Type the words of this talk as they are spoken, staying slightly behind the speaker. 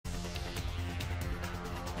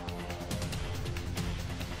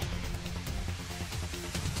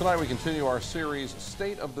Tonight we continue our series,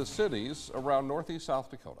 State of the Cities, around Northeast South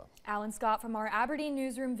Dakota. Alan Scott from our Aberdeen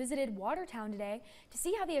newsroom visited Watertown today to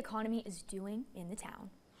see how the economy is doing in the town.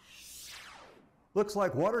 Looks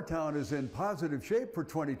like Watertown is in positive shape for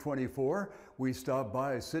 2024. We stopped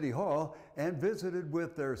by City Hall and visited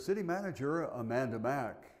with their city manager, Amanda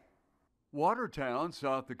Mack. Watertown,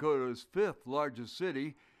 South Dakota's fifth largest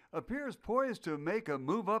city, appears poised to make a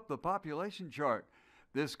move up the population chart.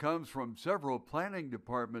 This comes from several planning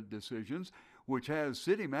department decisions, which has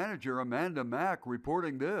city manager Amanda Mack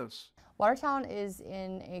reporting this. Watertown is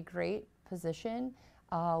in a great position.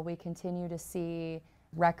 We continue to see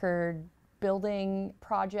record building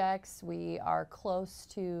projects. We are close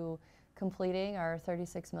to completing our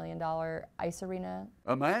 $36 million ice arena.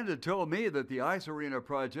 Amanda told me that the ice arena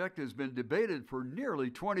project has been debated for nearly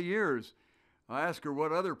 20 years. I asked her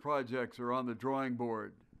what other projects are on the drawing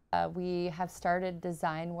board. We have started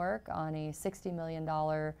design work on a $60 million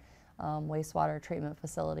wastewater treatment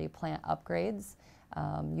facility plant upgrades,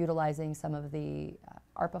 utilizing some of the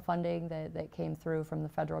ARPA funding that came through from the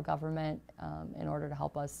federal government in order to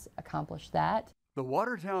help us accomplish that. The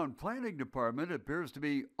Watertown Planning Department appears to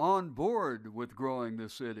be on board with growing the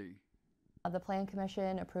city. The Plan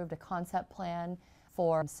Commission approved a concept plan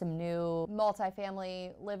for some new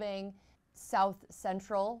multifamily living south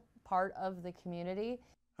central part of the community.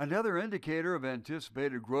 Another indicator of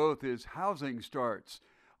anticipated growth is housing starts.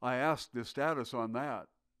 I asked the status on that.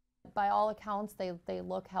 By all accounts, they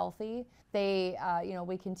look healthy.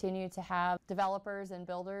 We continue to have developers and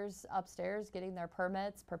builders upstairs getting their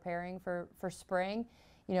permits, preparing for spring.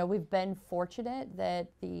 We've been fortunate that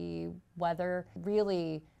the weather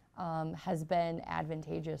really has been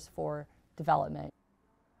advantageous for development.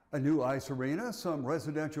 A new ice arena, some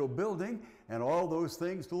residential building, and all those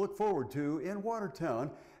things to look forward to in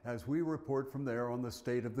Watertown as we report from there on the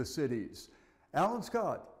State of the Cities. Alan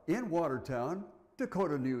Scott in Watertown,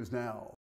 Dakota News Now.